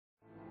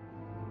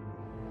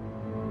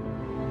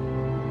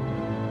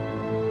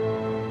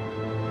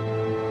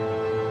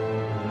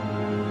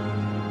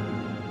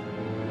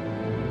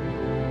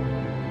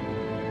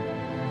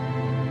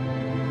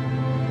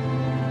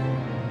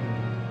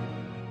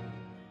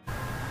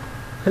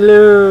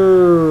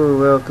Hello,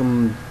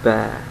 welcome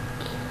back.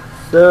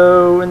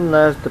 So, in the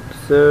last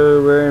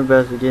episode, we're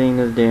investigating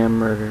this damn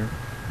murder.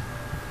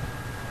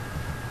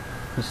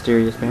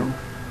 Mysterious man.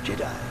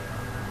 Jedi,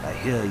 I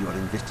hear you are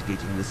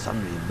investigating the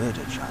Sunray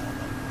murder trial.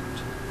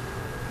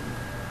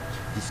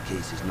 This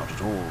case is not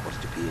at all what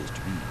it appears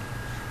to be.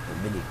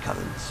 Many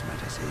currents,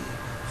 might I say,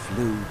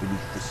 flow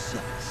beneath the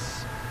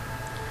surface.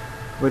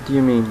 What do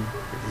you mean?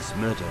 This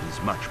murder is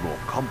much more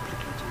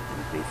complicated than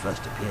it may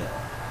first appear.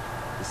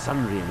 The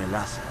Sunray and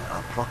Elassa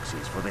are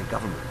proxies for their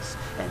governments,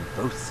 and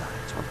both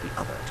sides want the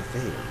other to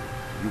fail.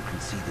 You can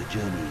see the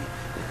journey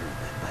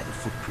by the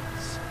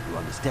footprints. You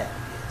understand,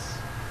 yes?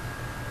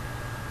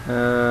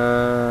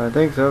 I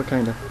think so,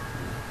 kinda.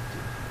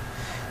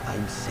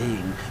 I'm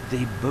saying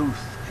they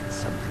both had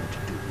something to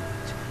do with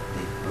it.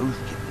 They both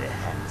kept their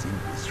hands in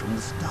this from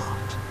the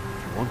start. If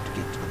you want to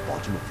get to the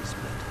bottom of this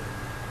murder,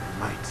 you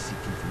might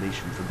seek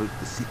information from both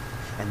the Sith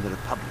and the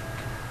Republic,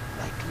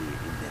 likely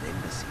in their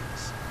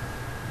embassies.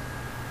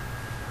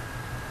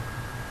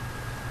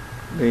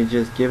 They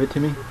just give it to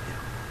me? No,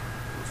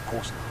 of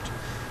course not.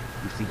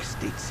 You think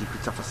state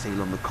secrets are for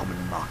sale on the common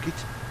market?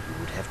 You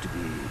would have to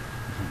be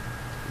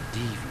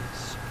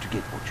devious to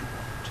get what you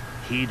want.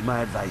 Heed my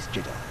advice,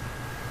 Jedi,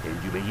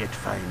 and you may yet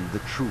find the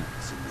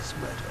truths in this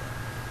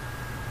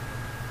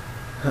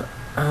murder.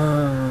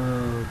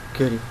 Oh,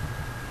 goody.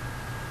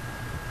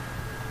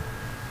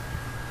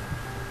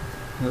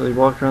 Lily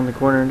walked around the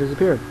corner and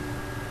disappeared.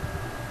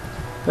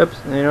 Oops,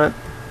 you know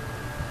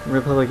what?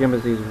 Republic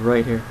Embassy is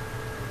right here.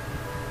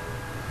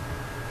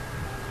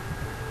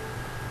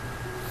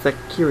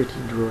 Security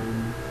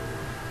droid.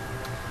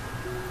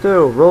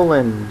 So,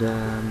 Roland,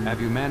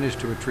 Have you managed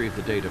to retrieve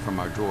the data from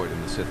our droid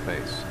in the Sith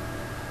base?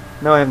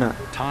 No, I have not.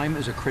 Time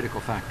is a critical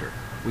factor.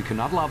 We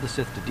cannot allow the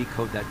Sith to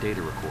decode that data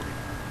recording.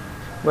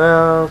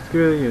 Well,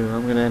 screw you.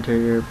 I'm gonna enter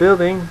your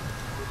building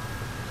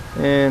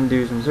and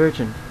do some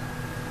searching.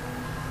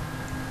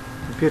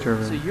 Computer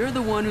room. So you're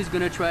the one who's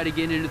gonna try to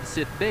get into the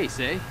Sith base,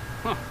 eh?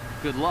 Huh,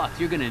 good luck.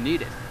 You're gonna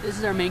need it. This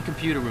is our main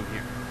computer room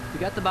here. We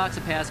got the box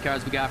of pass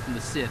cards we got from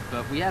the Sith,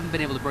 but we haven't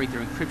been able to break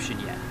their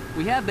encryption yet.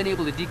 We have been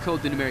able to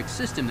decode the numeric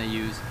system they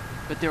use,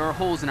 but there are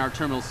holes in our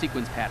terminal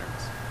sequence patterns.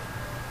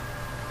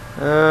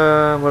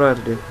 What do I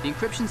have to do? The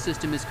encryption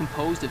system is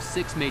composed of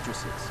 6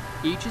 matrices.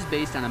 Each is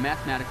based on a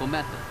mathematical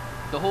method.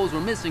 The holes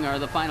we're missing are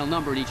the final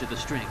number in each of the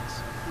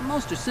strings.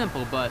 Most are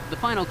simple, but the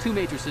final 2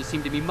 matrices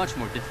seem to be much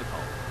more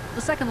difficult.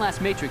 The second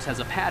last matrix has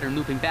a pattern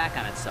looping back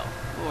on itself,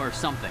 or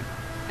something.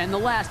 And the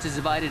last is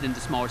divided into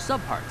smaller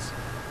subparts.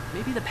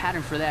 Maybe the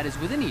pattern for that is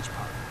within each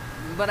part.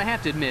 But I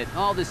have to admit,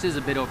 all this is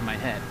a bit over my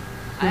head.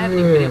 I haven't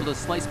even been able to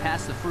slice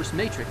past the first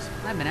matrix.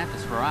 I've been at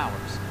this for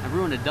hours. I've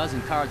ruined a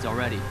dozen cards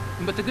already.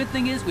 But the good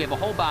thing is we have a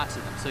whole box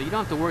of them, so you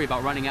don't have to worry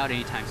about running out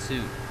anytime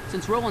soon.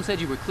 Since Roland said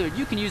you were cleared,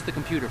 you can use the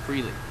computer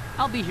freely.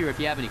 I'll be here if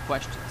you have any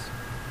questions.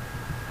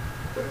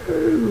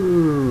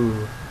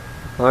 Ooh,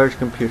 large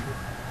computer.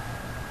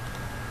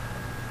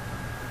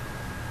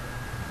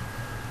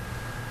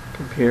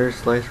 Computer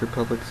slice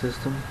Republic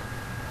system.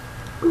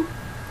 Boop.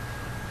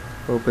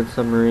 Open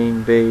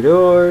submarine bay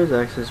doors.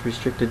 Access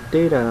restricted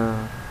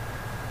data.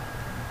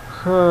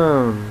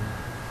 Fine.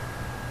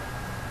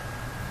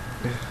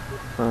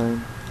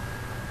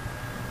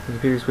 The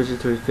computer switches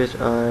to a fish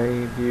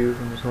eye view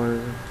from the smaller.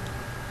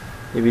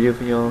 A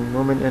beautiful young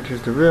woman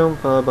enters the room,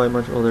 followed by a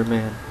much older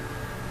man.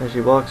 As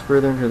she walks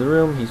further into the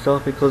room, he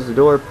softly closes the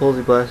door, pulls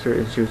a blaster,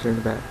 and shoots her in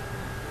the back.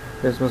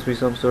 This must be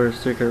some sort of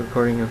secret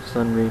recording of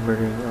Sunray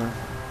murdering Darth.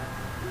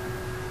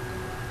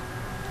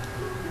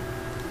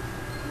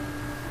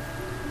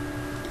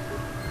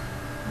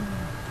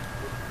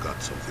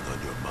 Got something on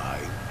your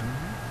mind?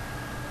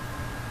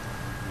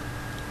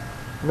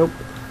 Nope.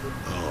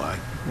 Oh,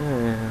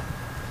 Yeah.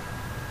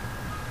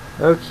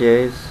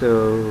 Okay,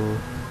 so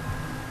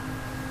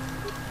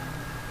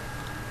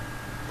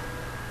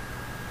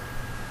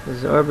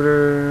as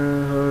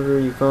Arbiter, however,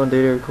 you found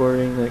data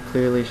recording that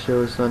clearly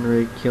shows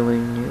Sunray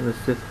killing the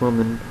Sith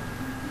woman,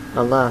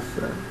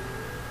 Elassa.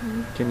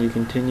 Can you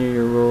continue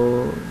your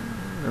role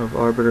of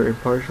Arbiter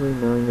impartially,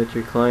 knowing that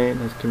your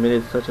client has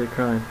committed such a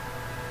crime?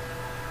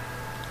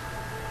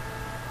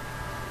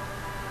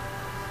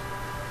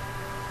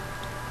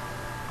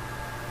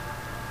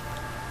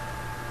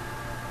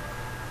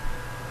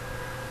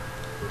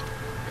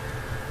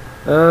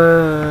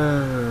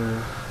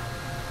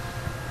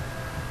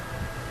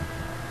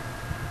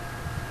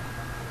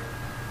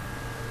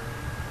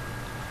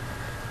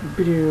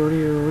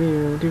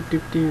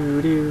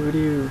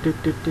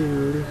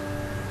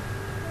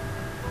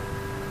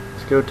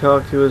 Let's go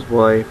talk to his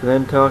wife,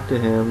 then talk to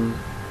him.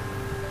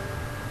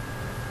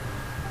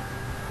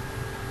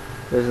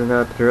 This is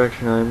not the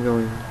direction I'm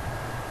going.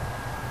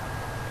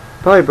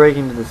 Probably break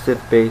into the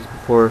Sith base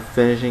before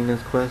finishing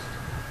this quest,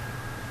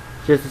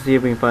 just to see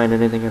if we can find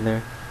anything in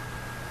there.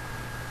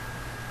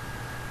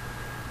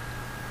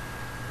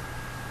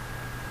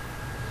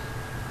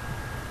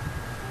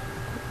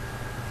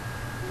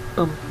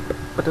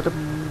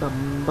 Ba-da-dum,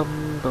 bum,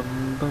 bum,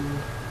 bum, bum.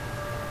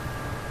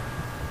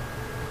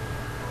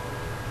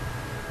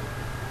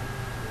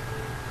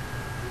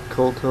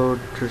 KotOR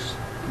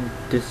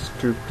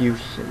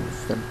Distribution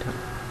Center.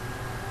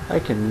 I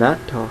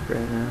cannot talk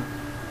right now.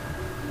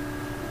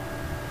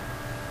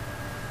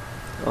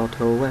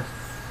 Alto West.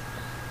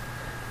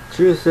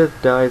 True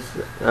Sith dies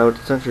out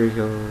century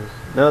ago.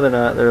 No, they're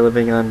not. They're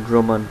living on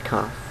Dromund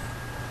Kaas.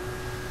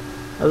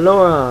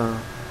 Alora!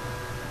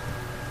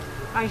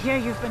 I hear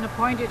you've been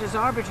appointed as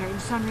arbiter in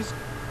Sunry's...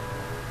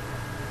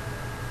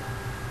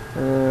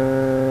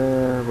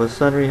 Was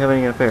Sunry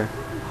having an affair?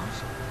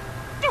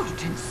 What?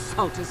 Don't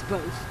insult us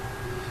both.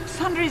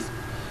 Sunry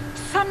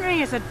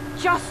is a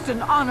just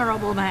and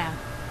honorable man.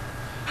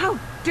 How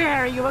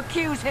dare you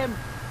accuse him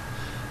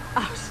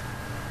of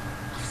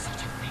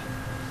such a thing?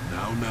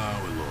 Now,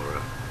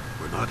 Elora.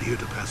 We're not here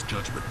to pass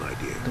judgment, my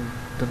dear.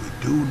 We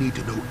do need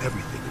to know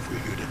everything if we're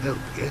here to help,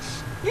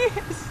 yes?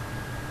 Yes.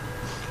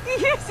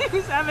 Yes, he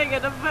was having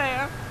an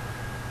affair.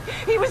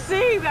 He was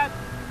seeing that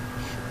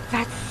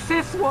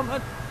Sith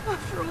woman.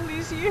 After all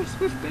these years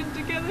we've been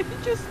together,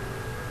 he just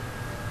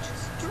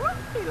struck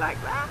me like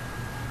that.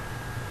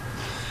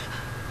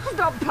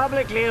 Not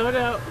publicly, oh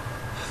no.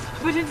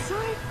 But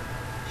inside,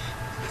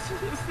 that's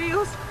what it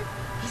feels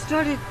like. He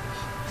started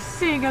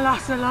seeing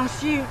Alassa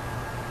last year.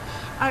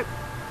 I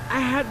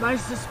had my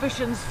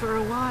suspicions for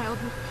a while,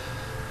 but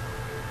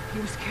he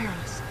was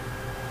careless.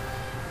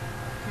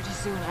 Pretty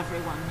soon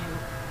everyone knew.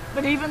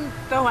 But even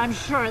though I'm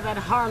sure that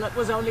harlot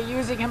was only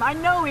using him, I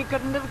know he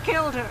couldn't have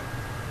killed her.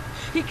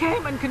 He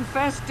came and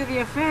confessed to the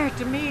affair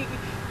to me.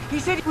 He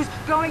said he was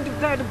going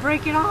there to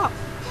break it off,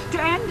 to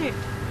end it.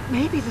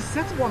 Maybe the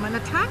Sith woman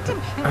attacked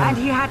him, and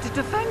he had to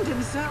defend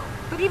himself.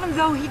 But even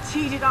though he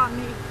cheated on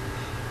me,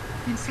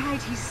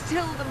 inside he's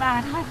still the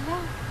man I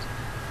loved.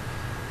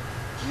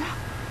 Yeah.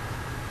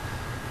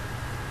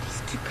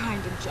 He's too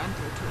kind and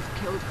gentle to have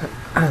killed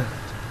her.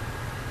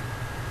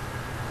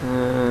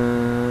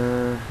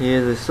 He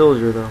is a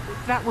soldier, though.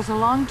 That was a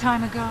long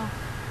time ago.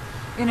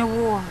 In a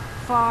war,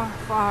 far,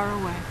 far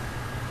away.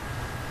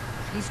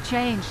 He's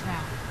changed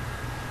now.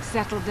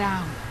 Settled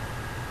down.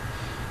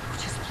 Oh,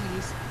 just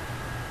please,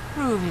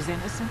 prove his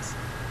innocence.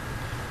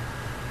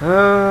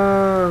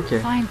 Okay.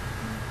 Fine.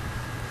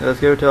 Let's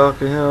go talk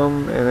to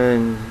him, and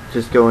then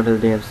just go into the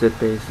damn Sith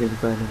base, see if we can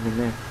find anything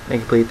there, and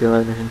complete the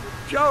other mission.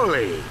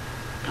 Jolie!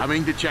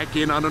 Coming to check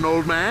in on an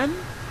old man?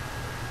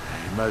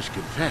 I must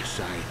confess,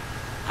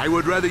 I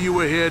would rather you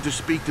were here to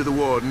speak to the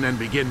warden and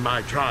begin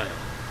my trial.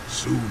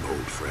 Soon,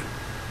 old friend.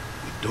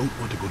 We don't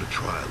want to go to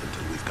trial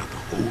until we've got the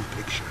whole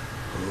picture.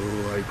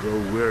 Oh, I grow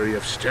weary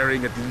of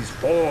staring at these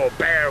four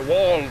bare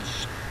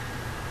walls.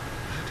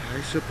 But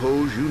I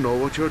suppose you know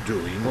what you're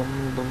doing. You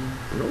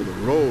know, the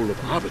role of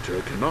arbiter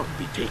cannot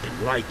be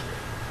taken lightly.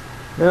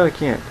 No, I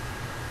can't.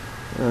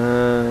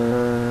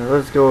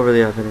 Let's go over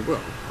the evidence.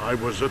 Well, I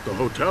was at the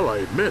hotel, I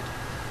admit.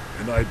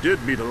 And I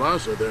did meet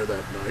Alassa there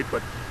that night,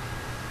 but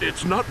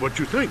it's not what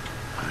you think.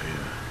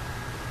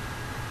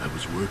 I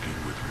was working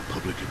with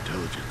Republic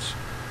intelligence.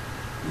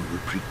 We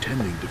were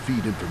pretending to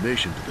feed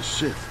information to the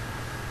Sith.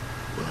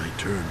 Well, I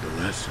turned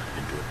Alassa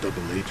into a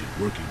double agent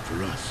working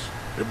for us.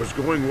 It was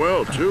going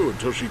well, too,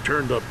 until she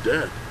turned up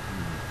dead.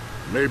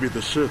 Maybe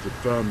the Sith had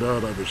found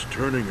out I was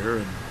turning her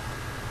and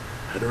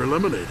had her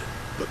eliminated.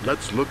 But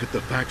let's look at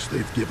the facts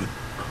they've given.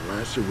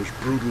 Alassa was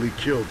brutally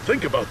killed.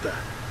 Think about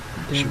that.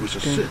 She was a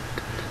Sith,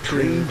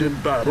 trained in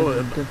battle,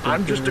 and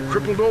I'm just a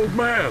crippled old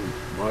man.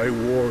 My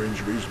war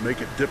injuries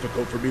make it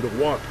difficult for me to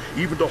walk,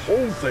 even to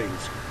hold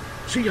things.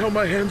 See how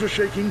my hands are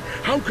shaking?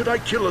 How could I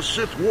kill a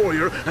Sith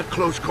warrior at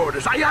close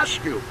quarters? I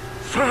ask you.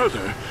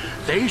 Further,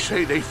 they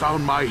say they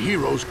found my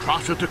hero's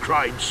cross at the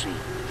crime scene.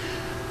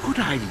 Could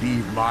I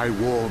leave my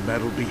war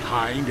medal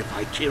behind if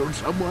I killed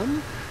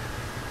someone?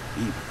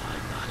 Even if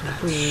I'm not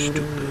that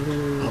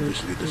stupid.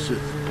 Obviously the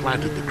Sith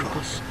planted the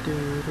cross.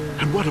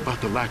 And what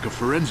about the lack of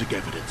forensic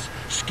evidence?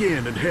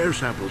 Skin and hair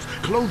samples,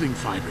 clothing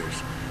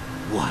fibers.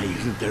 Why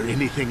isn't there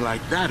anything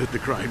like that at the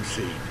crime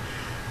scene?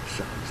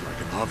 Sounds like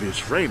an obvious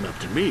frame-up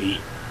to me.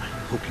 I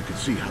hope you can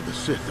see how the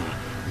Sith are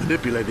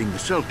manipulating the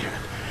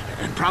Cellcat,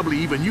 and probably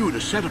even you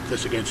to set up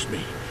this against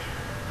me.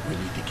 We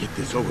need to get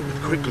this over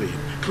with quickly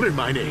and clear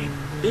my name.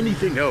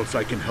 Anything else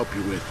I can help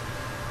you with?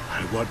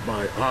 I want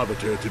my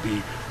arbiter to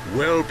be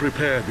well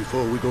prepared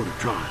before we go to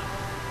trial.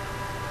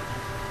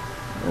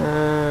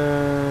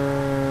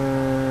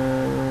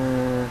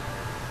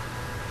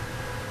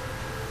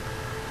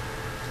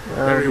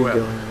 Very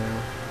well.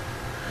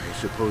 I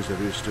suppose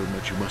there is still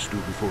much you must do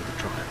before the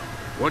trial.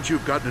 Once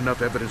you've gotten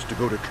enough evidence to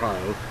go to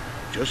trial,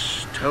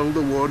 just tell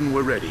the warden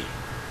we're ready.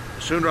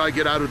 The sooner I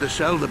get out of the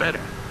cell, the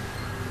better.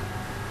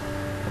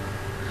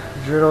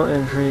 Journal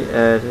entry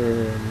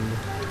added.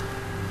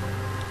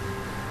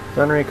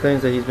 Sunry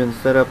claims that he's been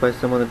set up by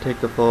someone to take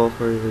the fall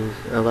for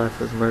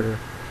Alassa's murder.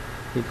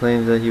 He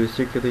claims that he was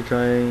secretly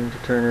trying to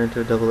turn her into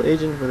a double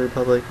agent for the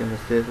Republic, and the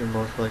Sith would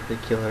most likely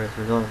kill her as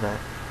a result of that.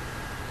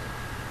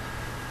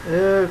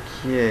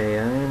 Okay,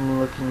 I'm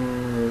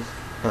looking this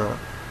up.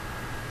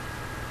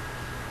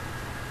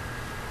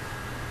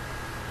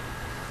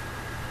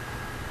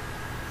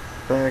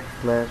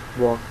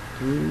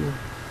 /walkthrough.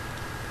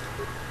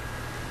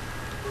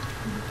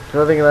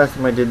 So I think last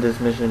time I did this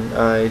mission,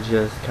 I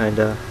just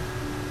kinda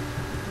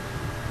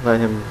let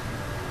him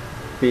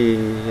be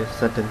a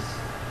sentence.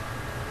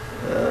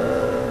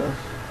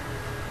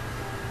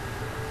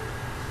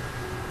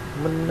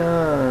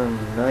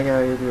 I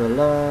gotta do a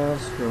lot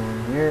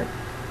strong here.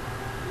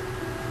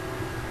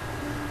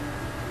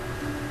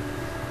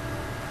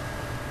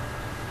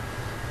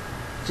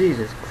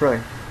 Jesus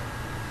Christ.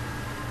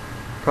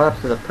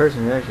 Props to the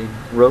person who actually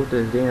wrote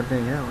this damn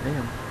thing out.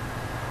 Damn.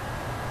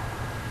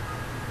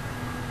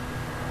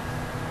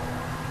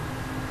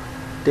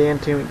 Dan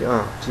to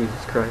oh,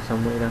 Jesus Christ,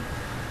 I'm way down.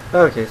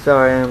 Okay,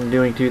 sorry, I'm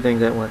doing two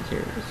things at once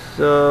here.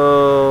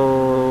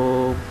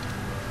 So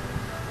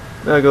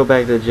I'll go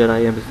back to the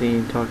Jedi Embassy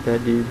and talk to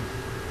that dude.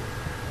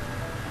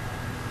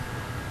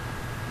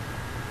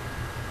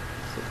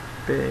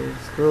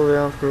 Scroll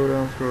down, scroll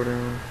down, scroll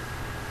down.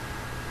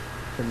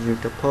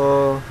 Juke to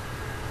Paul.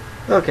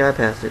 Okay, I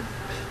passed it.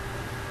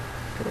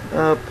 Going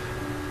up.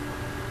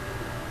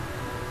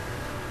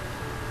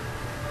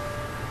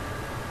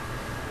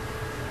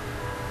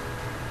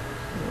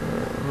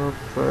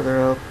 Further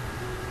up.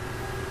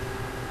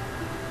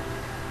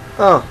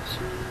 Oh,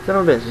 son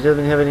of a bitch, he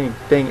doesn't have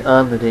anything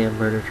on the damn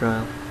murder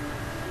trial.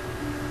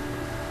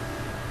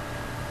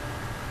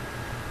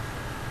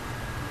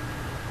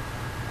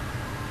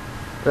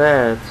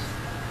 That's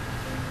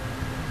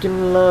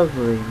fucking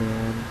lovely,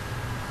 man.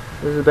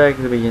 This is back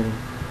to the beginning.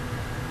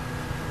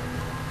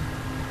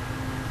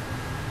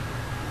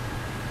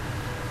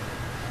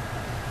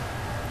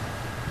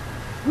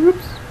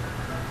 Whoops.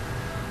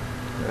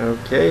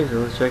 Okay, so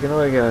let's check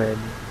another guide.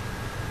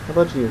 How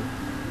about you?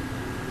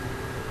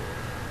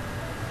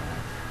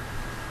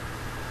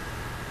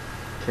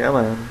 Come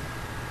on.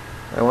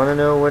 I want to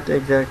know what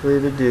exactly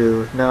to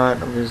do. If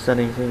not, I'm just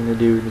sending things to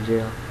do to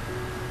jail.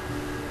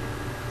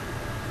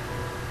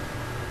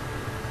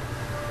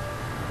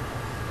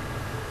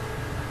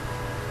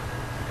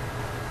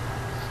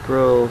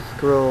 Scroll,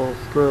 scroll,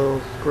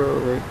 scroll, scroll.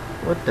 Wait,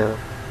 what the?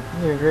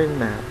 You're great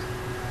maps.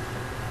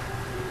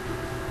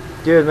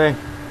 Excuse me.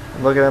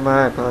 I'm looking at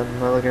my iPod. I'm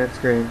not looking at the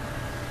screen.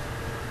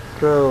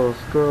 Scroll,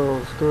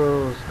 scroll,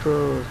 scroll,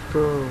 scroll,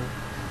 scroll.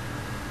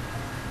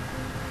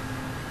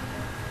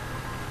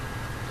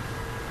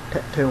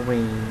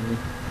 Tatooine.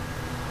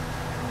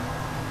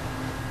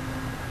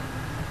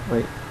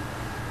 Wait.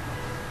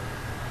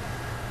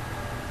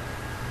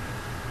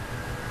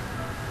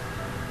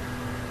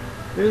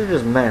 These are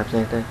just maps,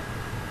 ain't they?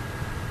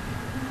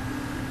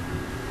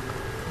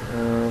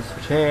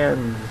 Switch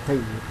hands.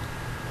 Hey.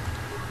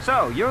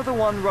 So, you're the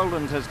one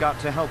Roland has got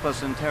to help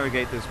us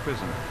interrogate this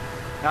prisoner.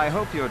 I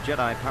hope your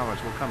Jedi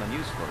powers will come in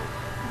useful.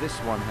 This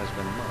one has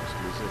been most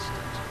resistant.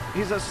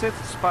 He's a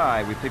Sith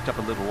spy we picked up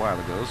a little while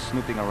ago,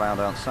 snooping around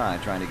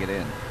outside trying to get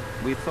in.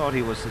 We thought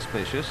he was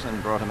suspicious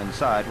and brought him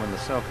inside when the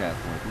Cellcath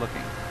weren't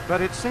looking.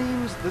 But it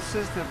seems the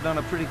Sith have done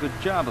a pretty good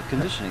job of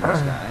conditioning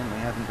this guy, and we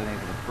haven't been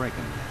able to break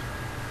him yet.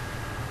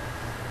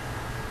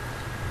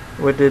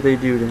 What did they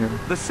do to him?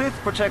 The Sith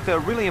protect their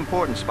really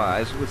important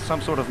spies with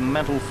some sort of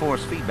mental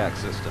force feedback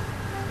system.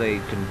 They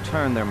can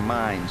turn their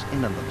minds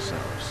in on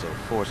themselves, so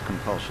force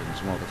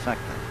compulsions won't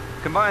affect them.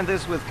 Combine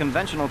this with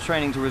conventional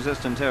training to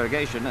resist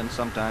interrogation, and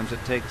sometimes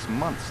it takes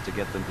months to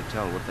get them to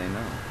tell what they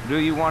know. Do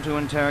you want to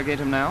interrogate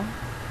him now?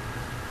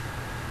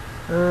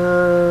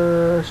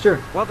 Sure.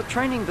 Well, the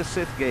training the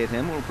Sith gave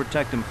him will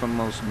protect him from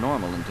most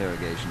normal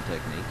interrogation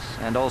techniques,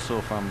 and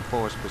also from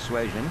force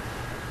persuasion.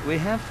 We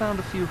have found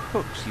a few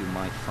hooks you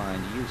might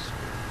find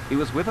useful. He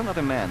was with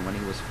another man when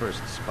he was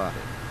first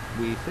spotted.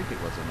 We think it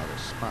was another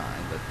spy,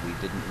 but we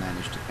didn't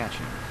manage to catch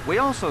him. We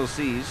also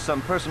seized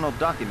some personal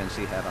documents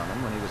he had on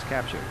him when he was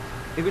captured.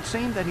 It would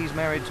seem that he's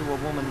married to a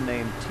woman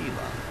named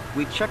Tila.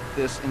 We checked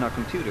this in our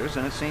computers,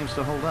 and it seems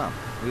to hold up.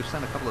 We've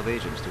sent a couple of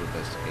agents to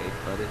investigate,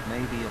 but it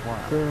may be a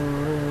while.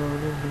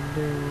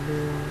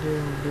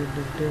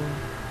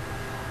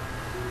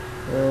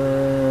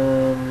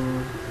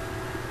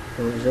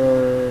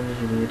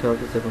 You need to talk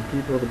to 7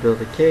 people to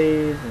build a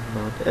case and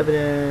mount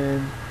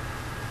evidence.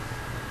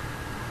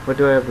 What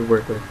do I have to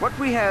work with? What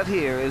we have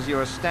here is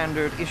your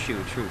standard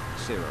issue truth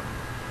serum.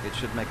 It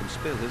should make him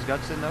spill his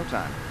guts in no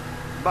time.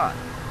 But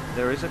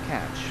there is a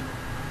catch.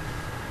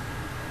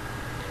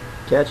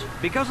 Catch?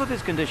 Because of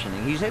his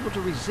conditioning, he's able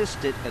to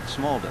resist it at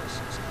small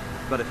doses.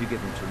 But if you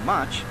give him too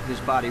much, his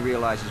body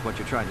realizes what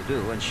you're trying to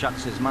do and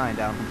shuts his mind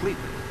down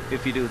completely.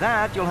 If you do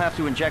that, you'll have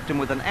to inject him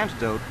with an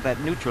antidote that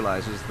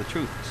neutralizes the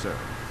truth serum.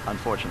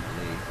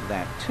 Unfortunately,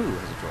 that too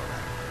has a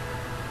drawback.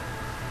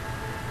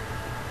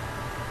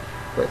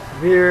 But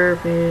severe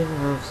pain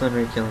of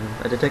sunray killing him.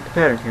 I detect a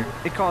pattern here.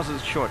 It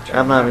causes short-term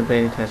I'm not even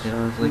paying attention,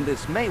 honestly.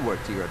 This may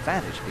work to your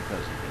advantage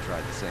because you can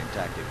try the same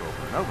tactic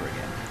over and over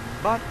again.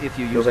 But if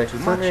you Go use back it too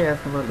to much, Sunray,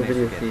 ask him about the you may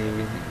video forget feed.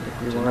 everything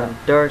If you you want to know.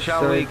 want dark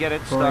Shall side we get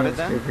it started points,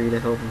 then? feel free to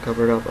help him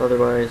cover it up.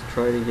 Otherwise,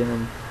 try to get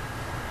him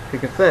to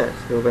confess.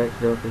 Go back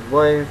to his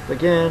wife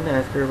again,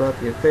 ask her about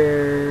the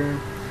affair.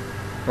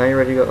 Now you're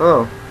ready to go.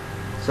 Oh,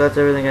 so that's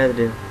everything I had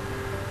to do.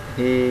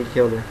 He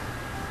killed her.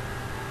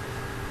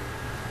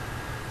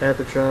 At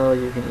the trial,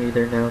 you can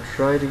either now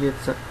try to get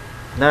some...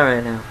 Not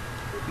right now.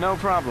 No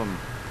problem.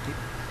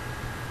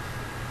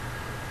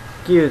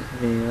 Excuse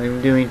me,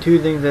 I'm doing two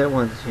things at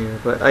once here,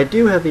 but I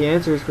do have the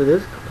answers for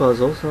this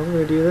puzzle, so I'm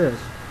going to do this.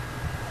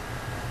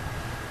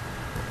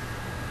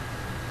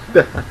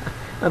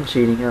 I'm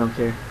cheating, I don't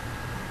care.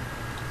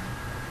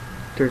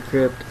 Dirt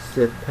Crypt,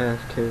 Sith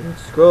Passcode.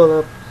 Scroll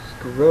up,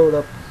 scroll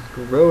up,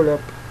 scroll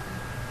up.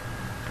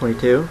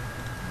 22.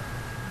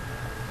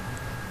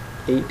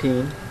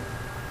 18.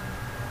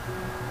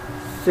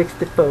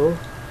 64.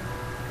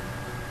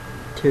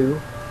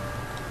 2.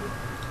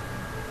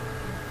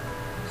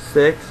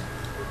 6.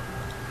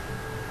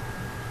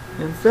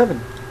 And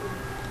 7.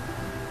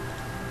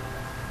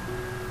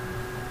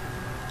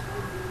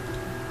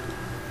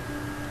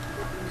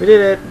 We did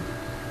it!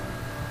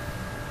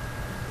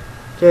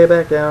 Okay,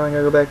 back down. I'm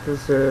gonna go back to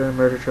this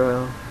murder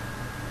trial.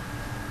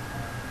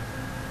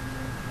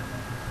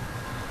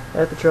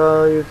 At the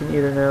trial, you can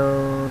either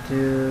know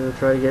to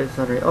try to get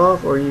Sunray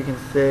off, or you can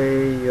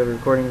say you have a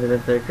recording of the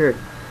events that occurred.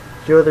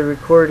 If you have the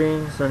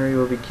recording, Sunray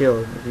will be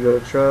killed. If you go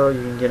to trial,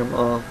 you can get him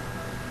off.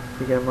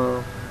 If you get him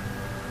off.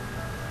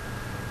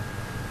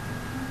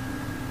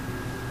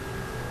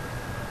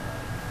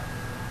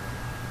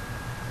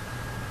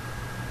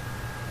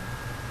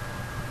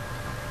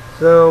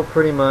 So,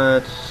 pretty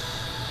much,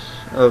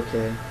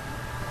 okay.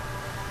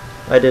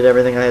 I did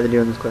everything I had to do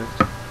in this quest.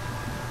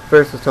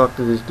 First, let's talk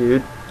to this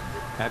dude.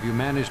 Have you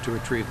managed to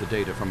retrieve the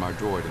data from our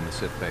droid in the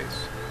Sith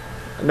base?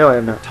 No, I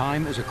have not.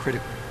 Time is a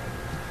critical...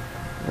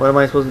 What am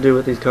I supposed to do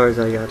with these cards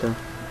I got, though?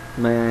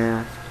 May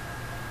I ask?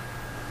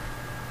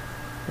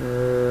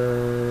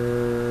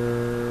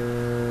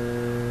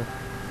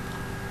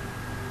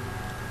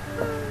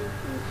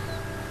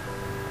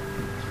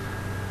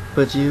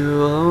 But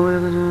you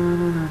always...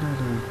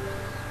 No.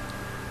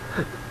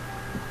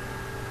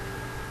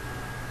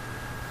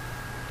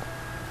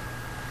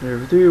 There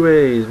are 3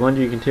 ways. 1,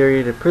 you can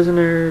interrogate a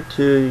prisoner.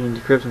 2, you can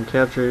decrypt and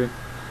capture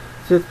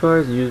Sith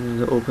parts and use them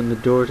to open the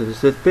door to the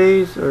Sith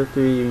base. Or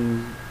 3, you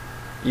can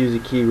use a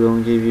key will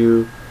and give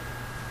you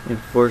and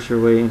force your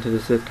way into the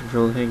Sith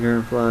controlled hangar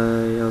and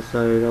fly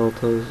outside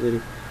Alto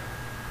City.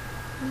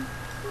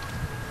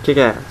 Kick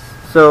ass.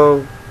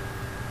 So,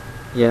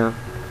 yeah.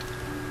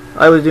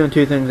 I was doing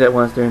 2 things at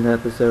once during the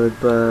episode,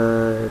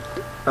 but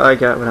I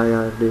got what I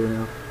gotta do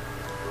now.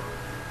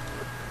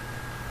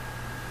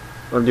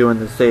 I'm doing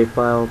the save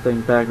file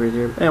thing backwards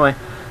here. Anyway,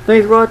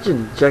 thanks for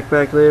watching. Check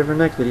back later for the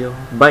next video.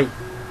 Bye.